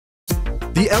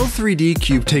The L3D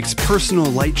Cube takes personal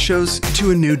light shows to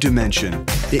a new dimension.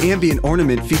 The ambient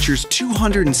ornament features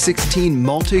 216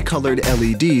 multicolored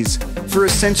LEDs for a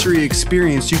sensory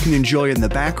experience you can enjoy in the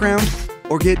background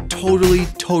or get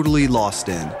totally lost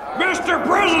in. Mr.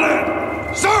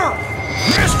 President! Sir!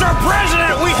 Mr.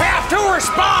 President, we have to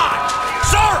respond!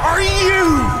 Sir, are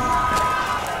you?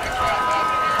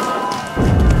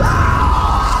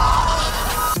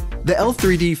 The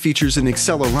L3D features an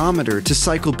accelerometer to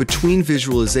cycle between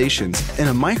visualizations and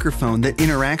a microphone that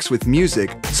interacts with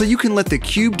music, so you can let the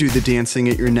cube do the dancing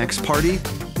at your next party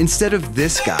instead of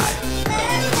this guy.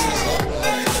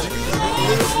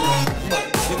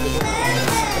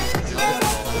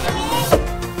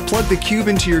 Plug the cube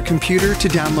into your computer to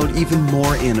download even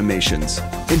more animations.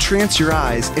 Entrance your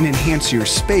eyes and enhance your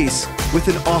space with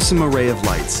an awesome array of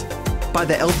lights. Buy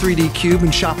the L3D Cube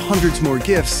and shop hundreds more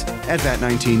gifts at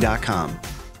VAT19.com.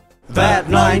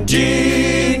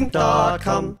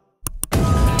 VAT19.com.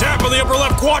 Tap on the upper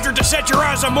left quadrant to set your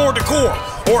eyes on more decor,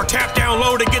 or tap down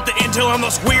low to get the intel on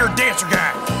this weird dancer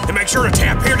guy. And make sure to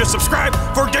tap here to subscribe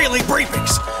for daily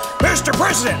briefings. Mr.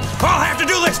 President, I'll have to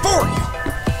do this for you.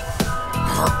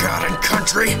 For God and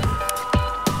country.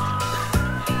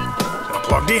 I'm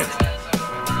plugged in.